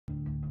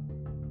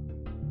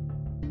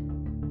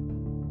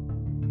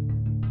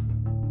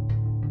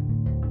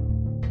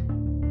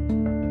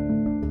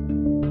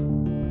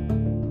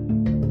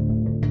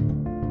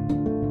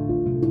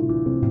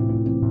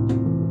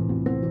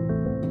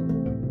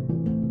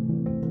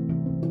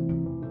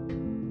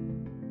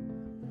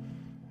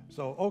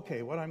So, okay,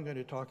 what I'm going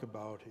to talk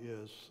about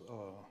is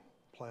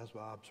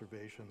plasma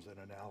observations and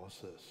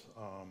analysis.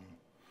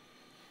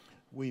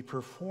 We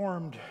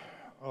performed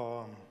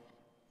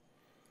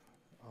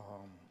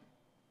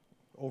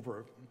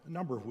over a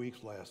number of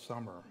weeks last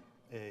summer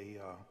a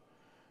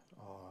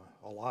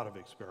lot of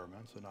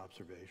experiments and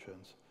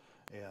observations,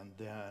 and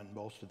then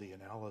most of the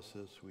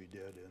analysis we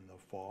did in the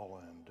fall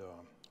and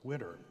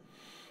winter.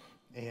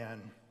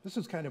 And this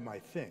is kind of my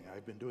thing.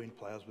 I've been doing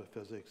plasma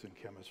physics and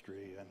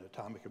chemistry and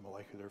atomic and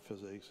molecular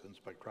physics and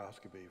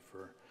spectroscopy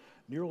for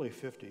nearly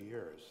 50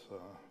 years,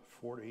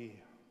 48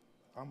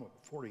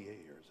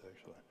 years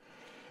actually.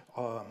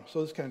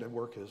 So this kind of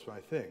work is my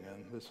thing,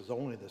 and this is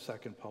only the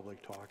second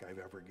public talk I've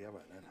ever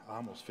given in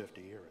almost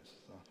 50 years.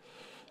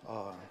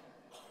 So,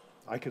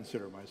 I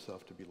consider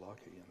myself to be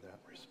lucky in that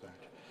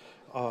respect.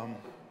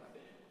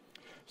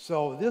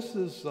 So this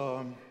is,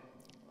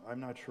 I'm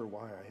not sure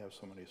why I have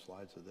so many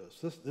slides of this.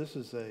 This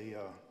is a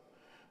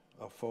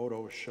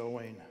photo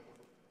showing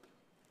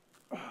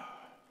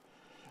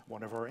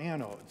one of our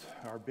anodes.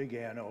 Our big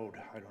anode,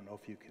 I don't know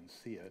if you can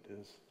see it,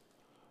 is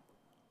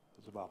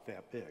about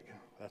that big.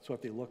 That's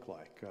what they look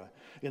like.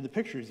 In the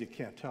pictures, you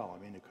can't tell. I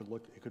mean, it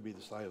could be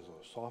the size of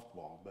a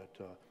softball, but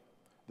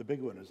the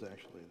big one is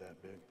actually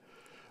that big.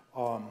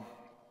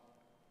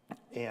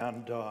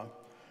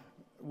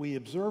 We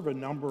observe a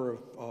number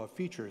of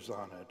features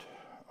on it.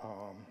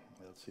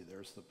 Let's see,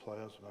 there's the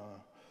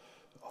plasma.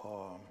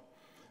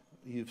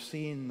 You've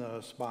seen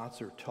the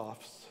spots or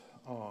tufts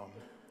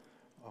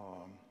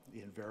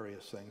in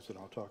various things, and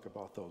I'll talk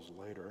about those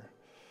later.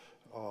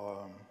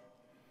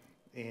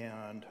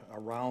 And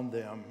around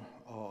them,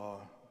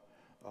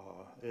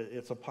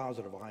 it's a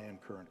positive ion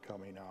current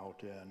coming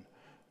out, and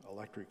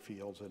electric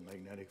fields and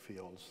magnetic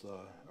fields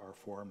are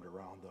formed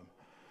around them.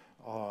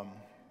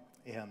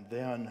 And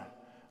then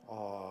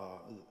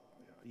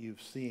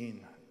you've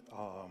seen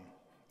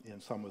in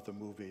some of the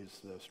movies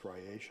the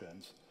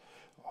striations.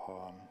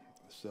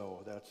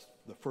 So that's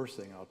the first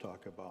thing I'll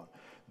talk about.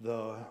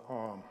 The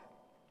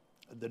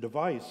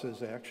device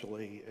is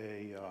actually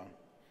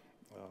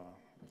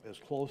as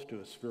close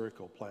to a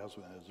spherical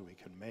plasma as we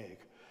can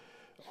make.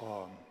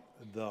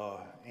 The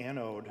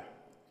anode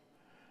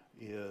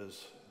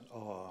is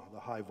the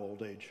high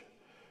voltage,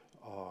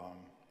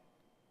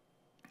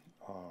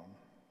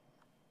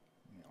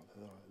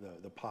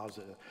 the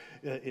positive.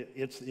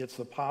 It's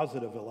the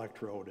positive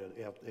electrode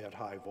at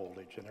high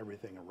voltage, and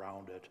everything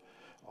around it,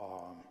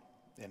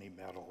 any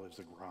metal, is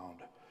the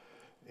ground.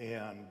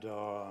 And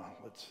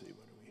let's see,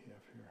 what do we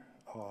have here?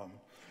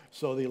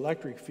 So the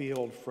electric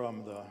field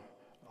from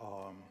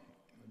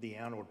the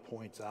anode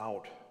points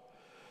out,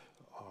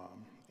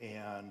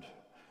 and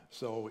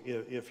so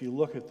if you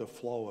look at the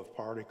flow of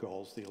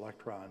particles, the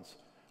electrons,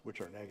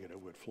 which are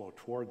negative, would flow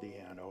toward the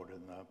anode,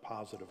 and the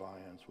positive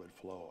ions would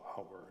flow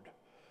outward.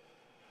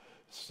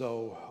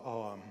 So,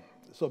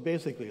 so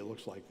basically it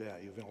looks like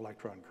that. You have an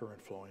electron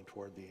current flowing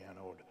toward the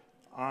anode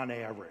on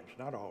average,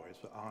 not always,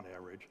 but on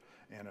average,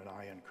 and an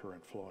ion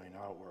current flowing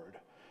outward.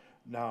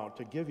 Now,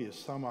 to give you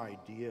some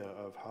idea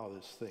of how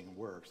this thing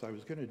works, I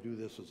was going to do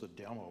this as a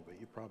demo, but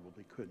you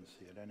probably couldn't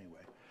see it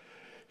anyway.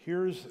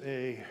 Here's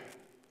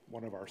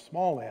one of our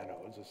small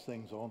anodes. This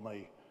thing's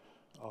only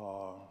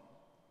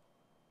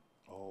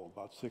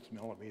about 6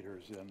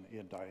 millimeters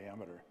in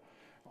diameter.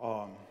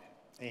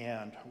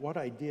 And what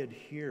I did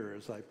here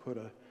is I put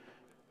at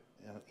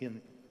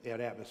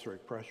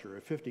atmospheric pressure,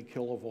 a 50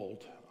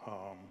 kilovolt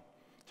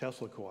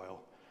Tesla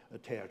coil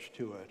attached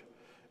to it.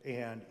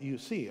 And you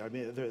see, I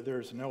mean,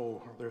 there's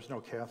no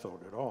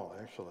cathode at all,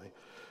 actually.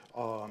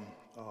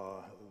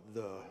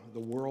 The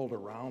world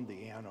around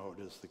the anode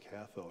is the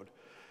cathode.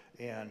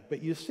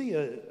 But you see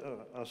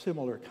a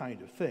similar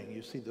kind of thing.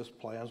 You see this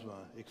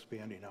plasma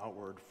expanding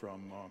outward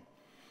from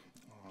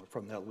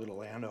that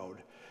little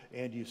anode,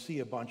 and you see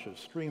a bunch of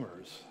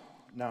streamers.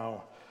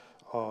 Now,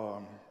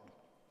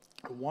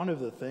 one of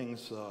the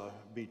things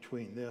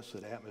between this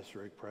at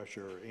atmospheric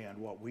pressure and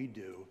what we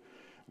do,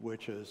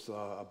 which is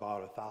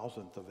about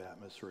 1,000th of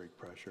atmospheric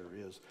pressure,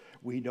 is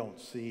we don't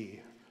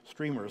see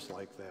streamers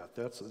like that.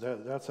 That's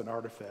an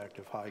artifact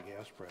of high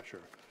gas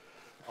pressure.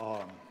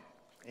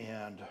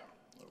 And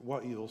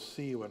what you'll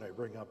see when I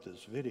bring up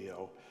this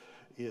video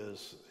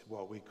is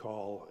what we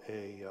call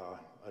a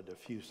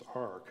diffuse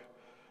arc.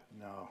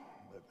 Now,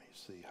 let me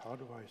see, how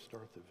do I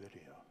start the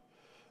video?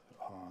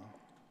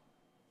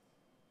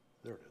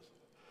 There it is.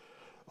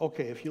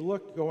 Okay, if you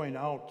look going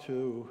out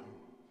to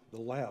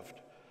the left,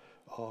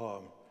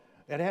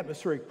 at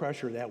atmospheric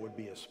pressure, that would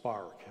be a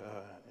spark.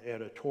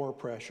 At a Torr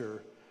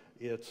pressure,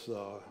 it's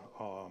a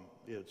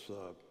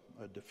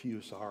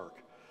diffuse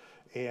arc.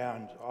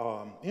 And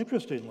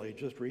interestingly,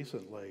 just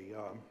recently,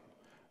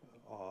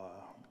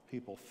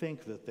 people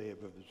think that they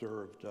have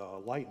observed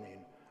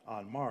lightning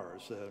on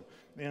Mars.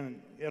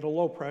 And at a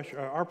low pressure,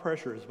 our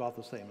pressure is about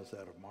the same as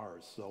that of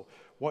Mars. So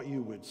what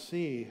you would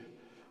see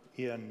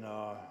in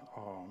a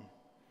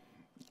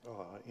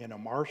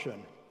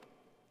Martian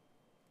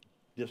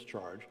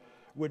discharge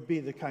would be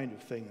the kind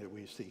of thing that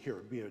we see here. It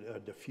would be a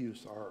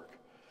diffuse arc.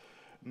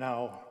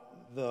 Now,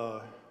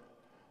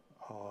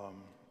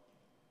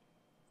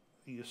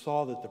 You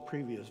saw that the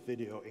previous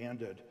video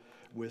ended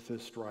with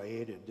this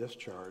striated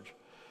discharge.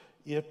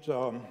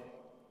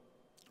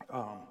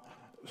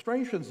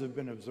 Striations have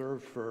been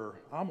observed for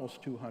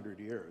almost 200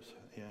 years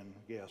in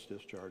gas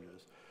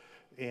discharges.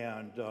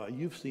 And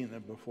you've seen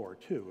them before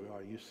too.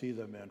 You see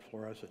them in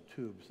fluorescent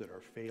tubes that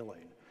are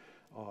failing.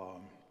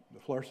 The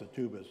fluorescent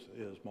tube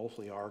is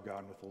mostly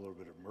argon with a little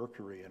bit of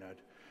mercury in it,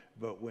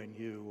 but when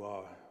you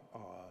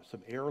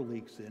some air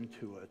leaks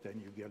into it, then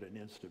you get an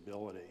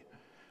instability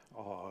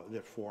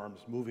that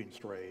forms moving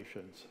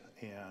striations,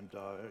 and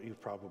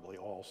you've probably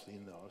all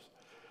seen those.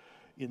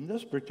 In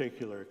this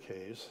particular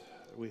case,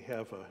 we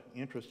have an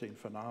interesting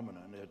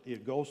phenomenon.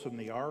 It goes from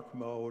the arc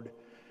mode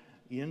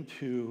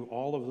into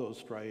all of those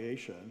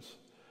striations,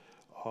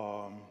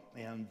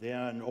 and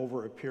then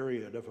over a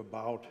period of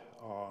about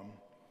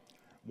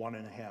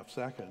 1.5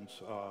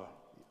 seconds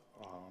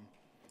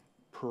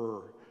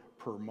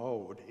per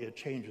mode, it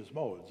changes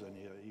modes, and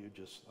you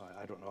just,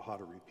 I don't know how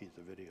to repeat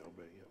the video,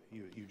 but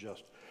you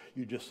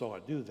just saw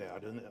it do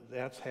that, and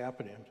that's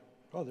happening.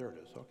 Oh, there it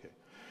is. Okay.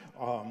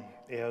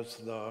 As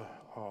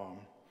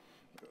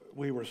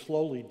we were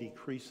slowly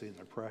decreasing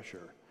the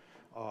pressure.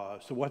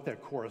 So what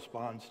that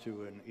corresponds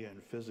to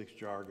in physics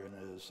jargon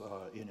is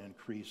an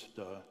increased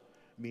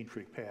mean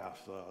free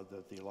path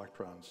that the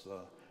electrons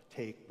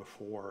take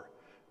before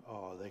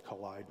they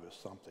collide with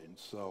something.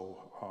 So,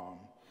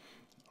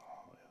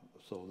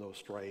 so those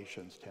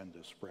striations tend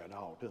to spread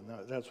out, and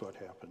that's what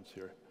happens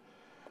here.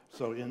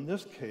 So in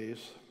this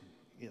case,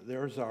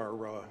 there's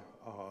our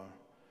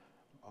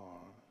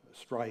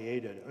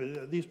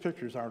striated. These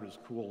pictures aren't as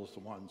cool as the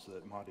ones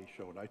that Monty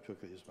showed. I took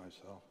these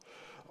myself.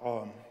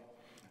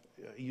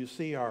 You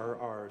see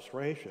our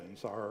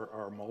striations,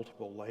 our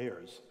multiple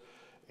layers.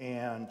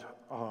 And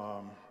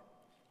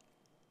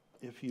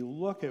if you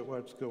look at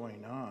what's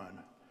going on,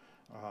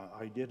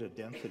 I did a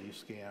density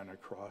scan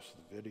across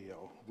the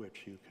video,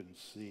 which you can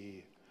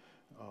see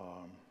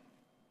on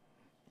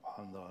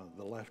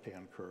the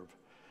left-hand curve.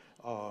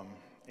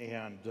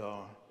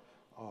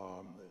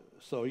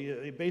 So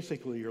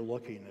basically you're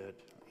looking at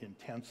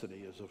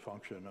intensity as a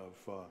function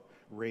of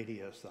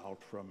radius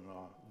out from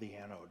the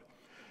anode.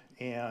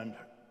 And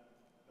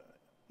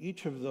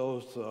each of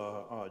those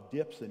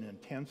dips in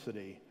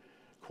intensity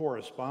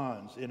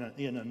corresponds in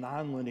a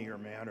nonlinear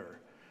manner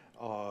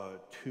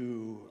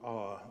to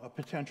a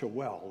potential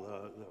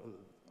well.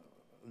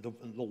 The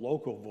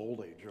local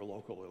voltage or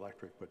local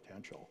electric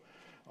potential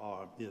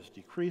is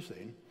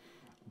decreasing,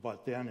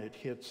 but then it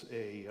hits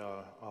a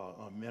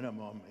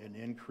minimum and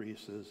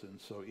increases,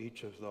 and so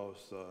each of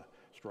those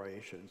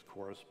striations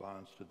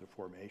corresponds to the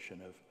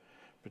formation of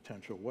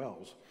potential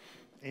wells.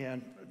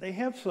 And they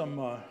have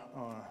some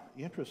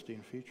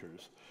interesting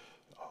features.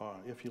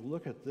 If you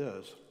look at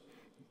this,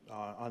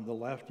 on the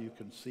left you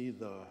can see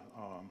the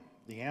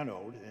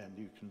anode, and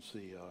you can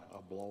see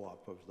a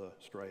blow-up of the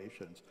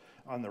striations.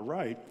 On the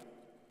right,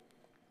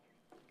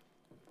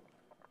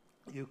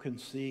 you can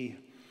see,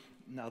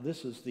 now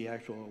this is the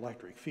actual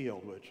electric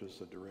field, which is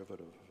the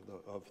derivative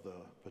of the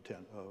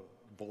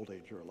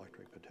voltage or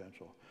electric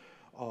potential.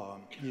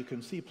 You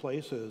can see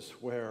places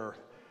where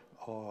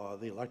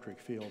the electric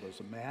field is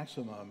a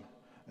maximum,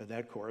 and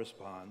that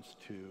corresponds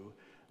to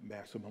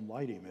maximum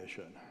light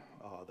emission.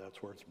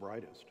 That's where it's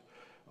brightest.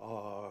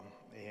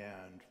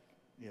 And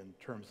in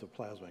terms of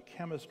plasma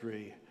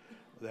chemistry,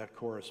 that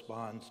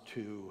corresponds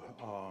to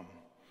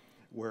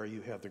where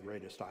you have the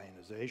greatest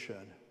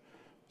ionization.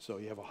 So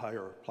you have a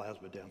higher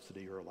plasma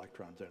density or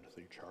electron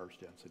density, charge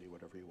density,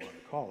 whatever you want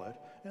to call it.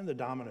 And the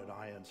dominant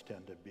ions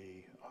tend to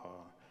be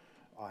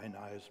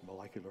ionized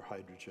molecular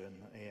hydrogen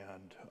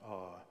and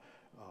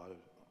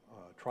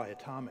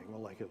triatomic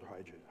molecular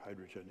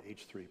hydrogen,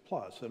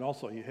 H3+. And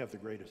also you have the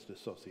greatest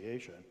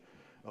dissociation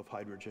of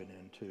hydrogen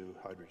into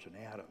hydrogen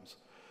atoms.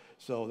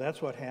 So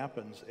that's what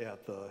happens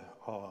at the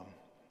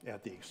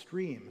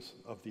extremes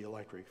of the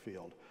electric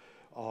field.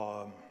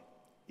 As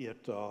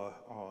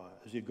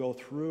you go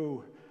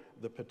through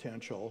the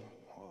potential,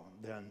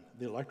 then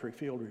the electric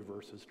field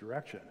reverses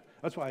direction.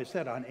 That's why I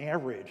said on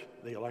average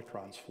the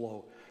electrons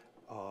flow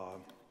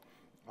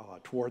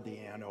toward the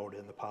anode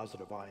and the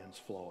positive ions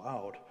flow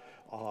out.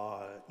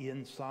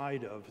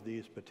 Inside of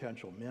these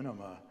potential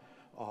minima,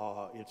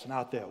 it's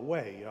not that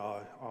way.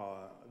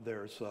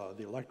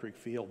 The electric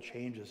field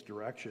changes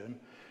direction,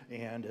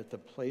 and at the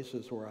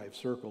places where I've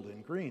circled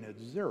in green,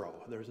 it's zero.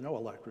 There's no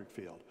electric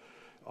field,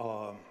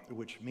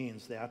 which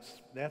means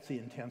that's the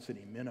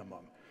intensity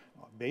minimum.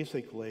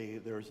 Basically,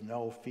 there's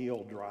no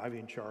field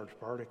driving charged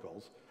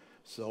particles,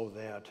 so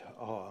that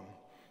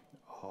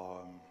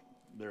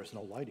there's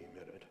no light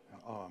emitted.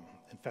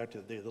 In fact,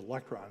 the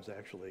electrons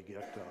actually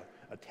get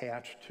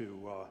attached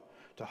to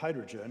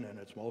hydrogen, and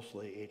it's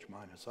mostly H-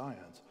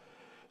 ions.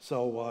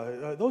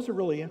 So those are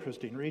really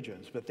interesting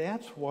regions, but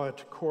that's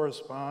what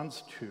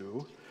corresponds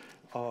to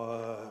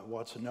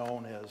what's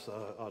known as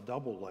a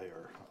double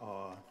layer.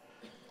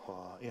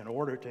 In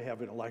order to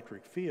have an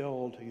electric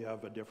field, you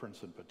have a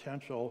difference in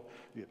potential.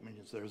 It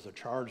means there's a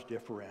charge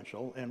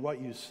differential, and what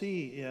you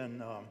see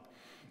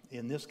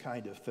in this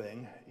kind of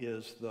thing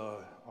is the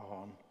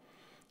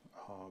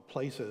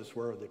places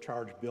where the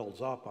charge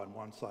builds up on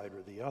one side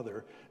or the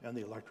other, and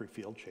the electric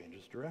field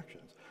changes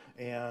directions.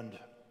 And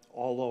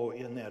although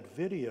in that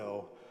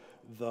video,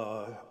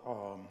 the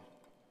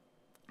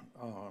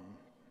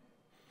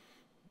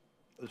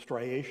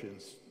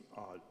striations,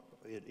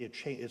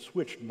 it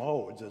switched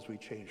modes as we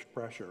changed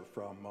pressure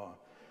from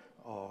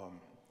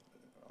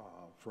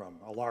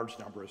a large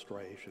number of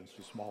striations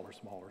to smaller,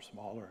 smaller,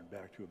 smaller, and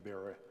back to a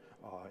bare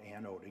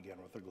anode again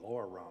with a glow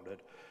around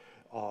it.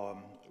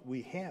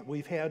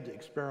 We've had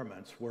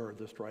experiments where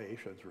the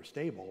striations were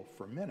stable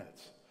for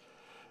minutes.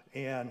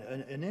 And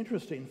an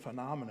interesting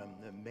phenomenon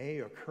that may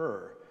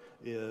occur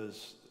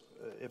is,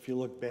 if you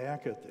look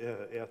back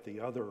at the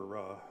other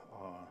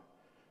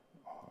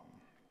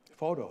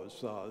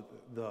photos,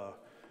 the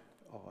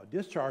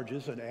discharge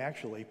isn't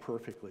actually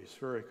perfectly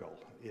spherical.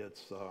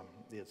 It's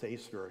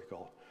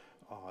aspherical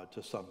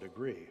to some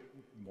degree,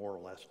 more or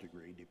less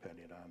degree,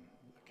 depending on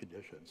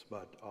conditions.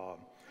 But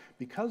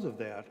because of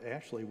that,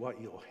 actually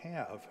what you'll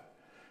have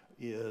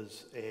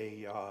is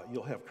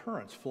you'll have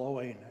currents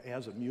flowing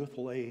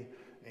azimutally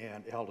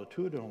and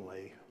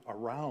altitudinally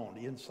around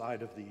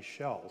inside of these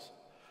shells.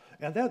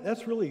 And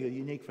that's really a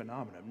unique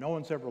phenomenon. No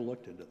one's ever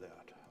looked into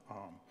that.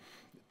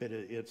 But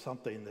it's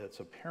something that's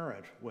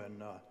apparent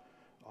when,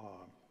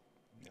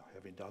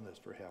 having done this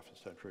for half a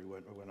century,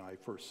 when I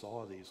first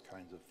saw these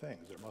kinds of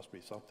things. There must be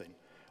something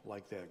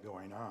like that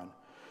going on.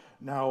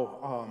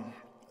 Now,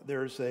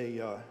 there's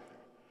an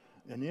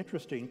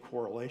interesting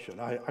correlation.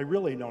 I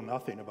really know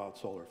nothing about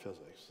solar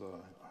physics,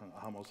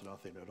 almost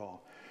nothing at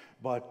all.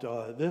 But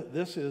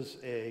this is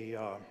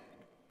a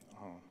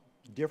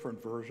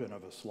different version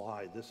of a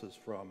slide. This is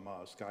from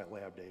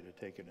Skylab data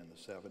taken in the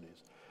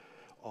 70s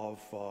of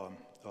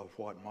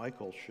what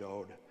Michael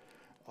showed,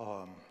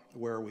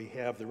 where we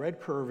have the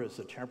red curve is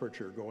the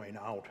temperature going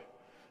out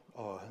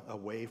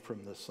away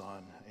from the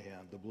sun,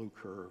 and the blue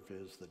curve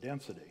is the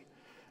density.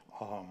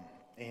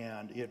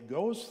 And it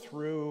goes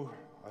through,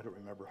 I don't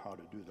remember how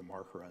to do the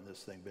marker on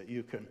this thing, but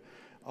you can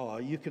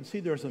see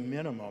there's a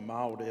minimum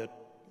out at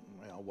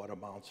what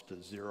amounts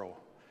to 0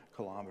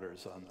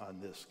 kilometers on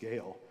this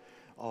scale.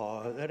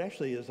 That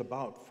actually is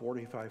about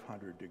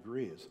 4,500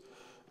 degrees.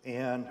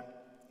 And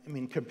I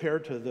mean,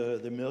 compared to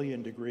the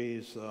million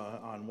degrees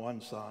on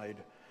one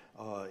side,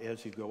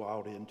 as you go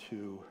out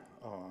into,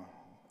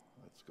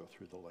 let's go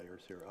through the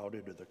layers here, out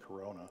into the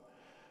corona,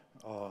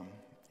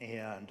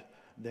 and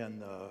then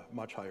the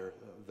much higher,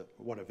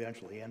 what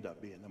eventually end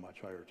up being the much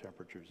higher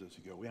temperatures as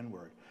you go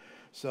inward.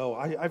 So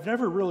I've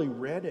never really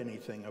read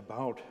anything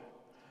about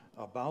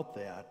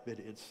that, but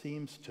it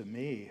seems to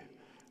me,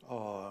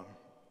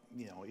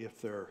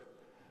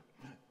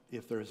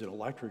 if there's an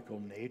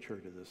electrical nature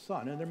to the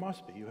sun, and there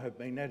must be, you have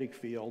magnetic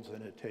fields,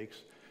 and it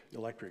takes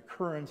electric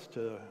currents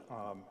to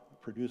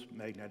produce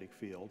magnetic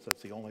fields.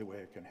 That's the only way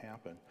it can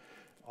happen.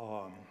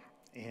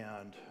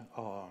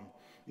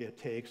 It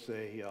takes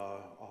a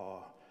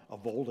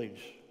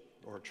voltage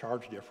or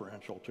charge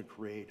differential to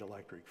create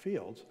electric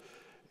fields.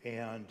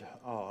 And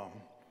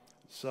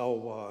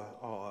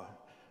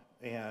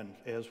and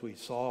as we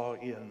saw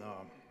in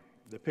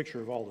the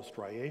picture of all the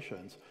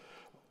striations,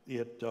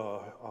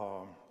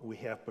 we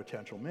have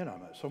potential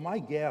minima. So my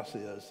guess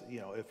is,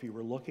 if you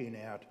were looking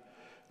at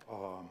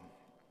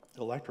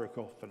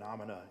electrical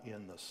phenomena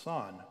in the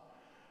sun,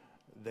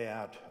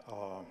 that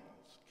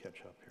let's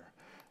catch up here.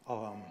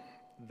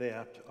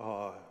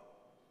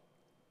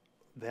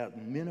 That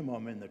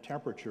minimum in the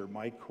temperature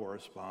might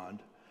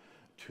correspond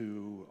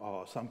to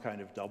some kind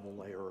of double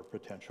layer or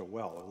potential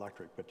well,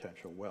 electric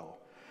potential well.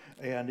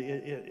 And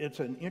it's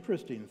an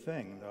interesting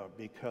thing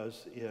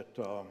because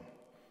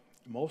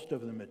most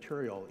of the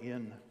material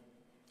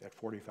at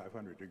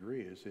 4,500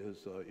 degrees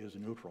is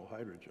neutral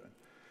hydrogen.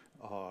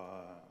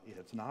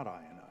 It's not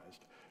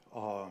ionized.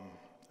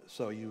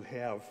 So you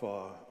have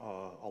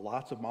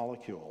lots of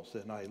molecules,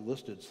 and I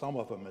listed some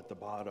of them at the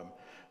bottom: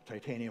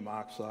 titanium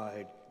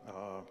oxide,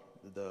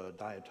 the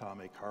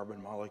diatomic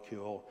carbon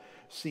molecule,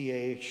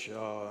 CH,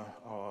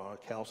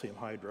 calcium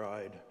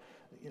hydride,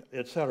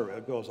 et cetera.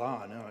 It goes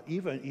on.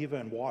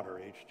 Even water,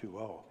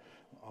 H2O,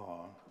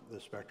 the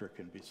spectra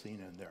can be seen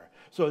in there.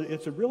 So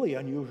it's a really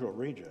unusual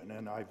region,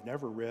 and I've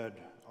never read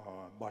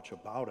much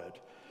about it,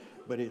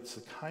 but it's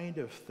the kind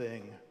of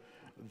thing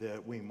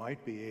that we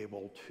might be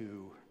able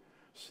to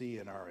see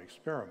in our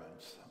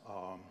experiments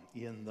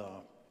in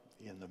the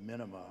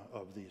minima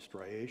of these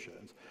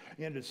striations.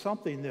 And it's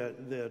something that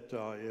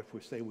if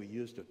we say we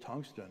used a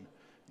tungsten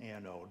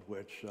anode,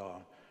 which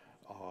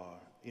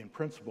in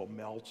principle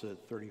melts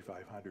at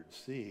 3,500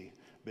 C,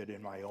 but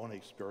in my own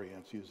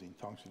experience using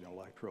tungsten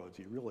electrodes,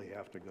 you really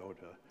have to go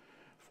to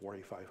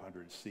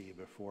 4,500 C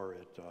before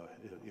it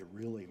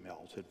really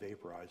melts. It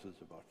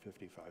vaporizes about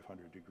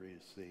 5,500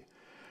 degrees C.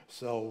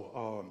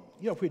 So,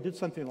 if we did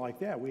something like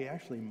that, we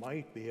actually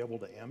might be able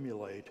to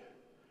emulate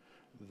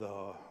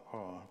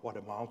what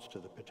amounts to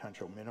the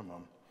potential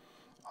minimum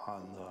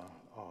in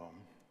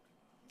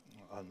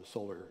the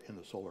solar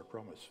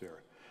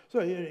chromosphere. So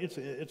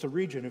it's a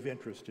region of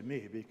interest to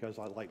me because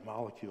I like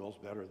molecules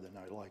better than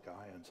I like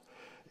ions,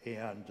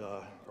 and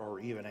or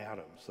even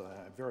atoms.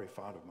 I'm very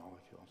fond of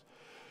molecules.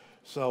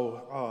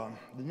 So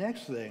the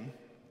next thing,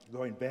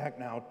 going back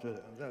now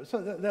to,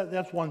 so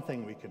that's one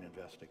thing we can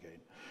investigate,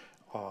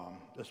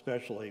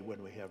 especially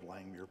when we have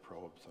Langmuir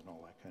probes and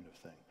all that kind of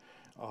thing.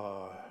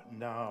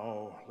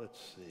 Now, let's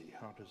see,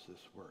 how does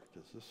this work?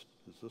 Is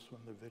this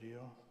one the video?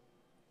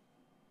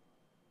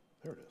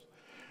 There it is.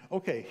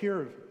 Okay,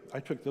 here, I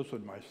took this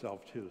one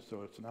myself too,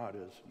 so it's not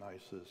as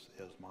nice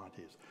as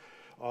Monty's.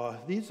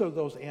 These are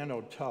those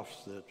anode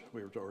tufts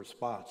or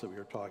spots that we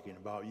were talking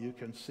about. You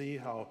can see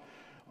how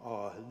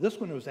this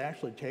one was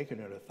actually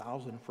taken at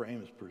 1,000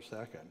 frames per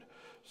second.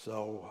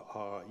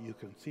 So you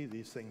can see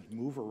these things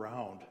move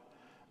around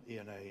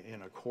in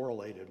a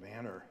correlated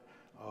manner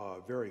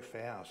very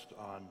fast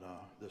on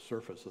the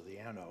surface of the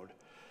anode.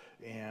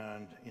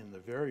 And in the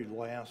very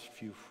last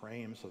few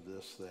frames of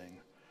this thing,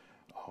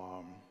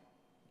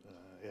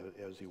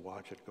 as you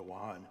watch it go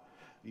on,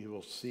 you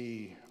will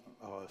see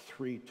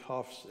 3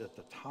 tufts at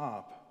the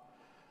top,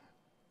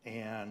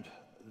 and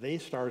they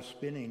start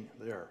spinning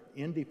there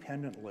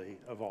independently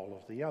of all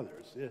of the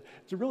others.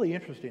 It's a really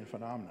interesting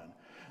phenomenon,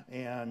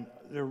 and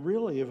there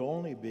really have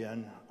only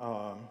been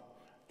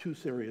 2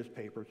 serious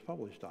papers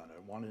published on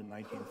it, one in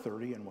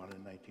 1930 and one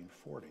in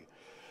 1940.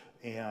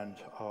 And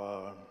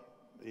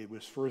it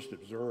was first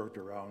observed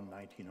around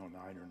 1909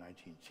 or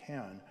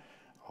 1910,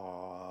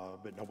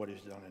 but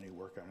nobody's done any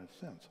work on it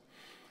since.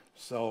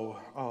 So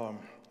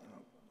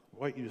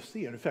what you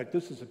see, and in fact,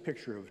 this is a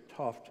picture of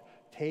tuft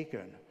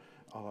taken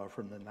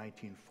from the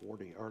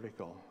 1940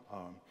 article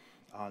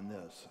on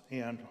this.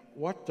 And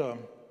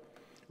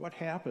what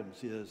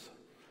happens is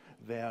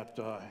that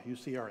you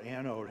see our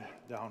anode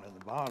down in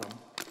the bottom,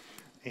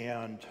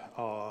 and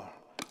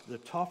the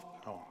tuft,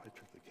 oh, I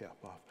took the cap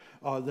off.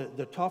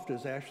 The tuft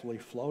is actually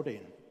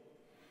floating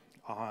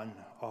on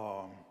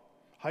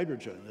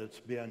hydrogen that's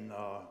been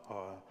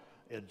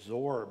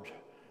absorbed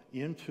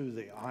into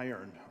the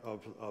iron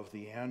of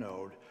the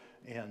anode,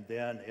 and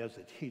then as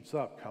it heats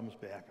up, comes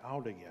back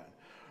out again.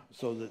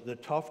 So the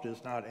tuft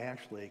is not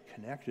actually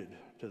connected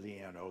to the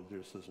anode.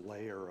 There's this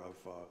layer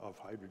of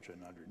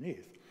hydrogen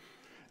underneath.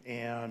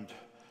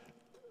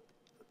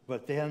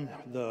 But then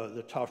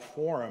the tuft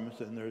forms,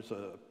 and there's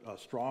a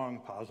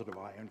strong positive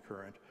ion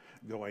current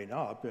going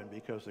up, and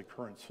because the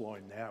current's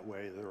flowing that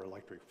way, there are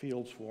electric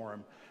fields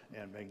form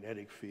and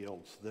magnetic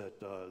fields that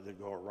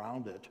go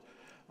around it,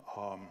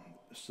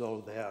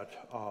 so that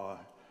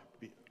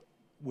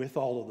with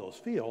all of those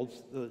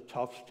fields, the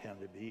tufts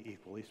tend to be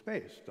equally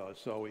spaced.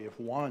 So if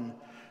one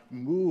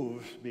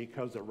moves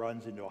because it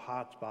runs into a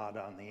hot spot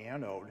on the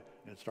anode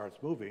and it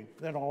starts moving,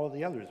 then all of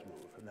the others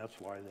move, and that's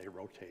why they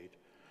rotate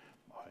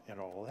and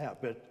all of that.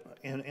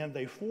 And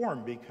they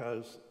form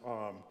because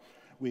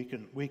we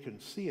can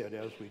see it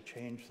as we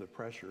change the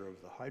pressure of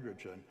the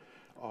hydrogen.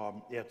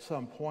 At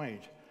some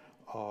point,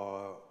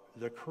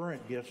 the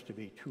current gets to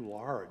be too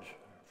large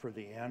for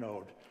the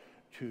anode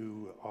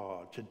to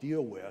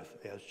deal with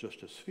as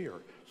just a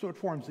sphere. So it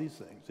forms these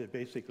things. It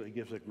basically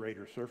gives it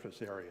greater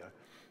surface area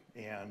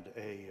and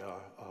a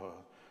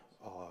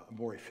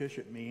more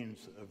efficient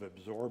means of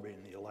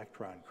absorbing the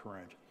electron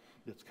current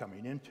that's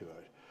coming into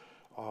it.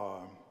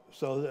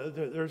 So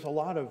there's a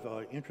lot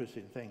of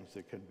interesting things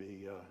that can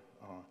be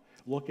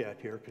looked at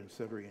here,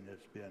 considering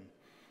it's been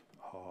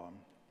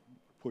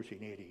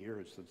pushing 80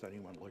 years since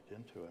anyone looked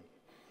into it.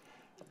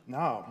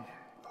 Now,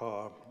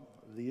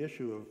 the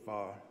issue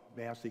of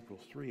mass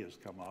equals 3 has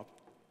come up.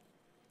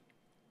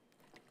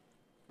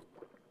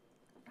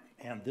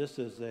 And this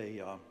is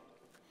a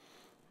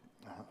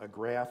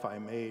graph I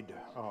made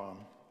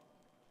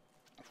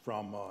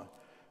from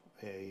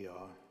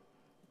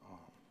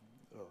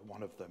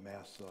one of the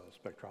mass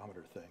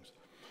spectrometer things.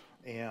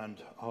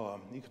 And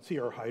you can see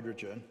our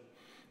hydrogen.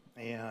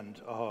 And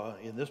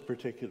in this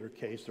particular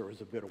case, there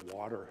was a bit of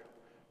water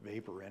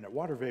vapor in it.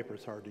 Water vapor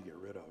is hard to get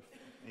rid of.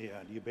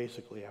 And you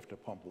basically have to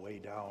pump way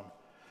down,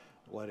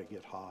 let it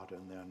get hot,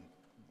 and then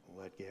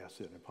let gas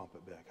in and pump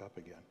it back up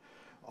again.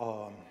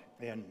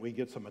 And we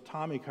get some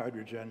atomic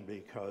hydrogen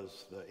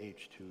because the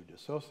H2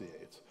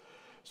 dissociates.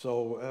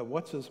 So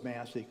what's this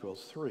mass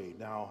equals 3?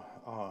 Now,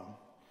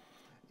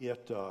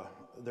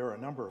 there are a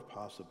number of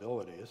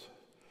possibilities.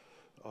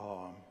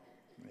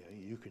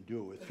 You can do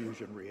it with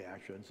fusion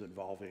reactions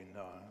involving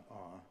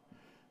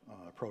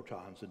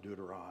protons and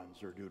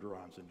deuterons, or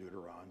deuterons and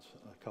deuterons,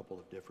 a couple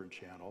of different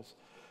channels.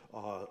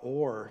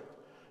 Or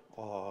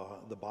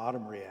the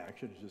bottom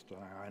reaction is just an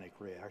ionic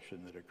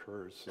reaction that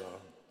occurs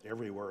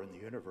everywhere in the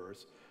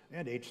universe.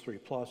 And H3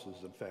 plus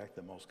is, in fact,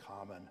 the most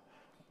common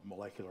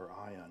molecular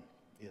ion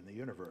in the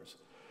universe.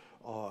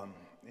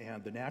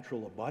 And the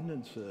natural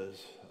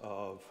abundances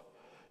of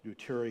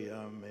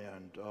deuterium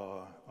and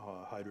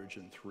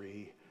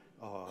hydrogen-3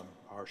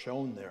 are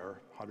shown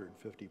there,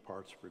 150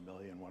 parts per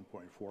million,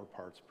 1.4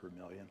 parts per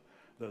million,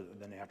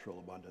 the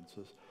natural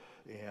abundances.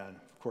 And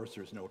of course,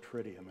 there's no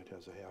tritium. It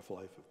has a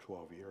half-life of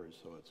 12 years,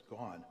 so it's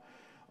gone.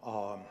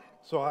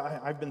 So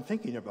I've been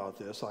thinking about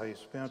this. I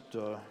spent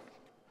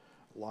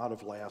a lot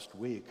of last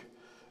week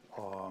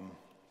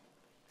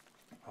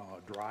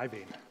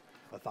driving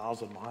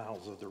 1,000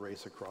 miles of the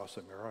Race Across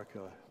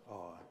America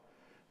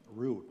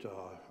route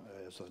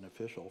as an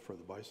official for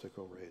the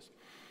bicycle race.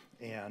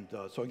 And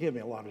so it gave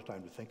me a lot of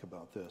time to think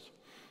about this.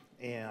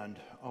 And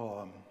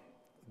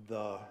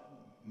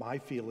my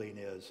feeling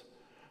is,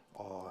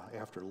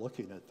 after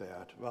looking at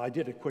that, well, I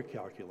did a quick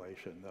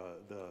calculation.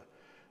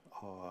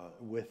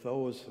 With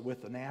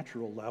the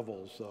natural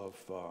levels of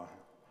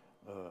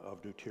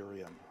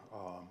deuterium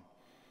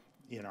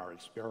in our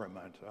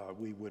experiment,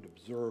 we would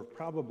observe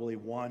probably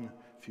one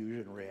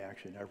fusion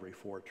reaction every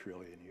 4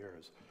 trillion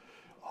years.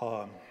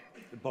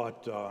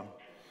 But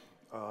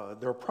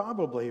there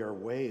probably are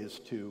ways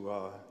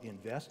to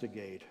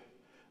investigate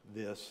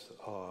this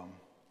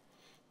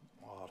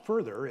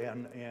further,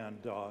 and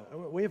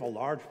we have a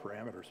large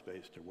parameter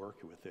space to work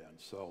within.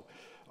 So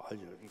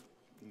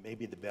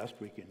maybe the best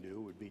we can do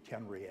would be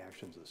 10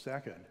 reactions a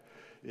second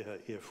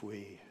if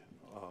we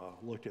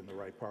looked in the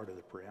right part of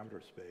the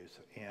parameter space.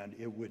 And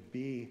it would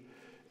be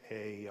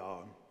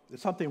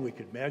it's something we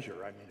could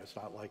measure. I mean, it's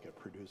not like it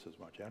produces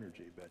much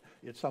energy, but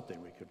it's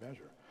something we could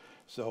measure.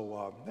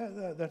 So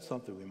that's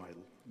something we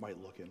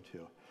might look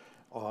into.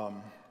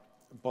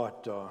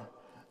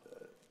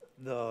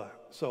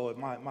 So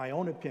my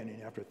own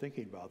opinion, after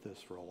thinking about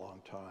this for a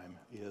long time,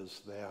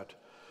 is that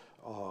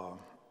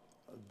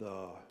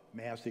the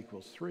mass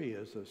equals 3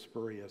 is a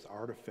spurious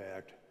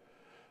artifact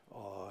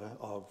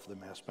of the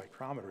mass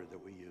spectrometer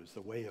that we use,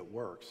 the way it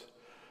works.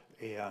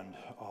 And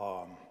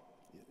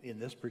in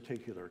this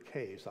particular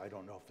case, I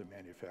don't know if the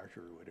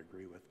manufacturer would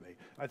agree with me.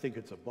 I think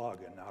it's a bug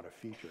and not a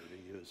feature to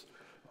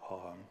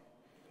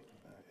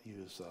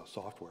use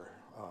software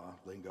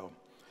lingo.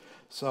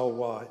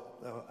 So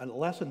a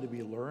lesson to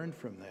be learned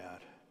from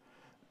that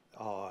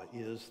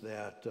is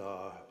that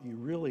you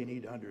really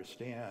need to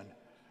understand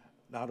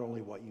not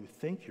only what you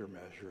think you're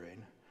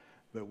measuring,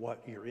 but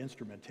what your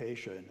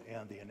instrumentation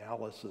and the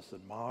analysis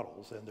and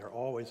models, and there are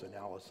always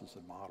analysis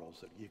and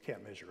models that you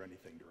can't measure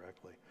anything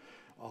directly,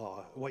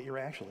 what you're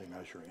actually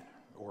measuring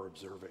or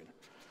observing.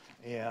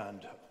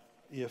 And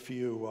if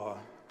you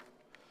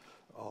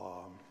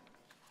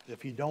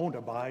don't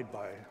abide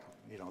by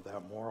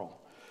that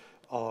moral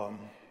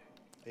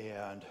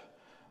and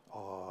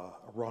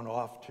run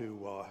off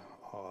to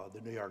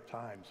the New York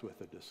Times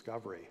with a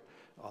discovery,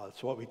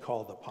 it's what we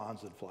call the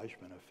Pons and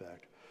Fleischmann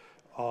effect,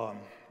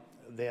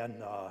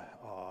 then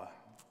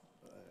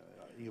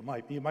you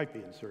might be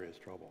in serious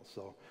trouble.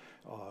 So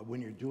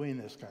when you're doing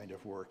this kind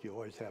of work, you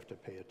always have to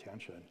pay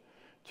attention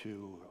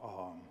to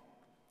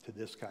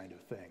this kind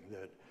of thing,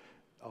 that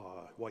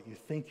what you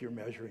think you're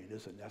measuring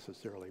isn't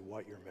necessarily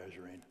what you're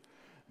measuring,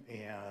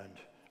 and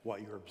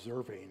what you're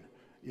observing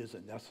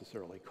isn't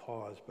necessarily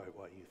caused by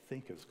what you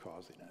think is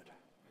causing it.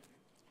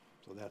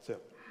 So that's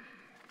it.